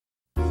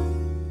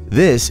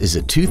This is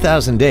a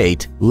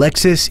 2008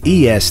 Lexus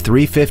ES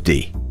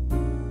 350.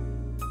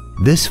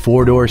 This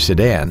four-door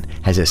sedan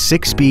has a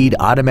 6-speed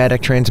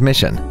automatic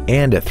transmission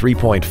and a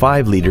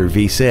 3.5-liter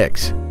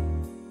V6.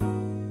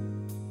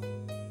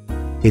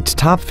 Its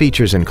top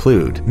features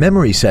include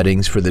memory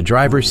settings for the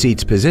driver's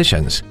seat's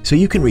positions, so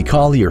you can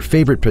recall your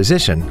favorite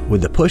position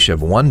with the push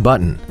of one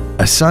button,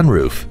 a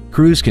sunroof,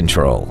 cruise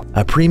control,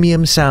 a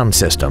premium sound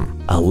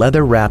system, a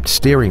leather-wrapped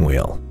steering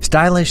wheel,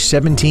 stylish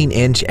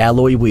 17-inch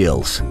alloy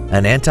wheels,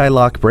 an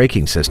anti-lock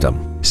braking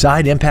system,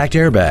 side impact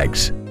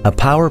airbags, a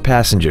power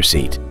passenger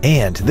seat,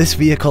 and this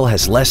vehicle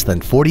has less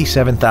than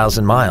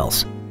 47,000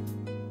 miles.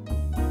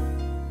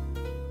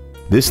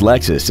 This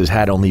Lexus has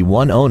had only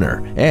one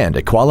owner and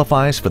it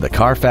qualifies for the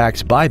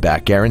Carfax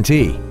buyback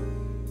guarantee.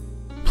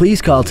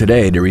 Please call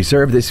today to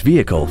reserve this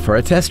vehicle for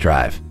a test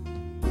drive.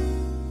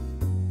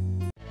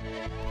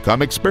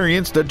 Come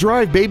experience the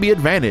Drive Baby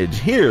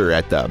advantage here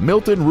at the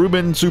Milton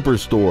Ruben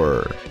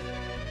Superstore.